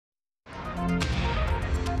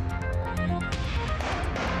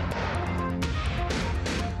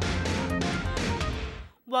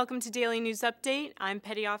Welcome to Daily News Update. I'm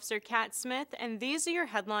Petty Officer Kat Smith, and these are your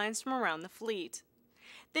headlines from around the fleet.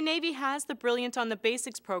 The Navy has the Brilliant on the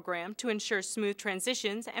Basics program to ensure smooth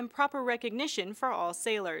transitions and proper recognition for all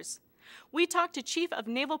sailors. We talked to Chief of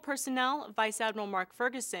Naval Personnel, Vice Admiral Mark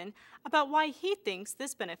Ferguson, about why he thinks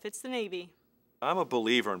this benefits the Navy. I'm a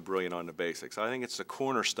believer in Brilliant on the Basics. I think it's the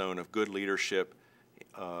cornerstone of good leadership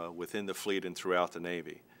within the fleet and throughout the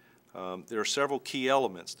Navy. There are several key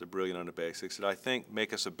elements to Brilliant on the Basics that I think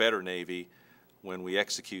make us a better Navy when we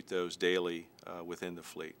execute those daily within the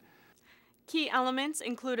fleet. Key elements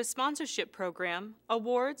include a sponsorship program,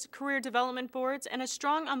 awards, career development boards, and a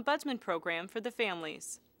strong ombudsman program for the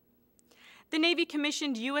families. The Navy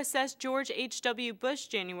commissioned USS George H.W. Bush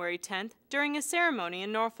January 10th during a ceremony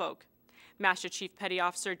in Norfolk. Master Chief Petty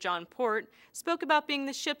Officer John Port spoke about being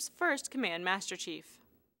the ship's first Command Master Chief.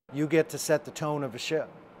 You get to set the tone of a ship.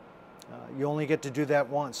 You only get to do that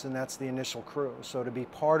once, and that's the initial crew. So to be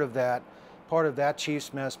part of that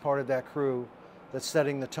chief's mess, part of that crew that's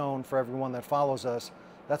setting the tone for everyone that follows us,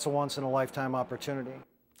 that's a once-in-a-lifetime opportunity.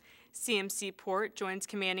 CMC Port joins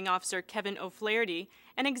Commanding Officer Kevin O'Flaherty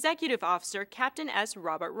and Executive Officer Captain S.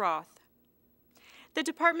 Robert Roth. The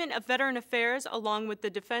Department of Veteran Affairs, along with the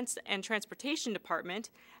Defense and Transportation Department,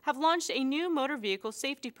 have launched a new motor vehicle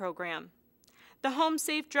safety program. The Home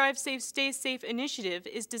Safe, Drive Safe, Stay Safe initiative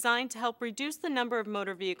is designed to help reduce the number of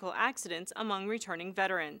motor vehicle accidents among returning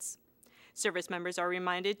veterans. Service members are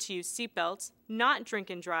reminded to use seatbelts, not drink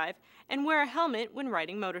and drive, and wear a helmet when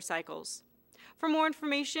riding motorcycles. For more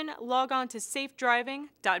information, log on to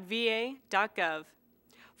safedriving.va.gov.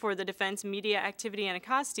 For the Defense Media Activity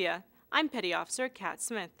Anacostia, I'm Petty Officer Kat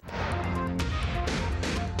Smith.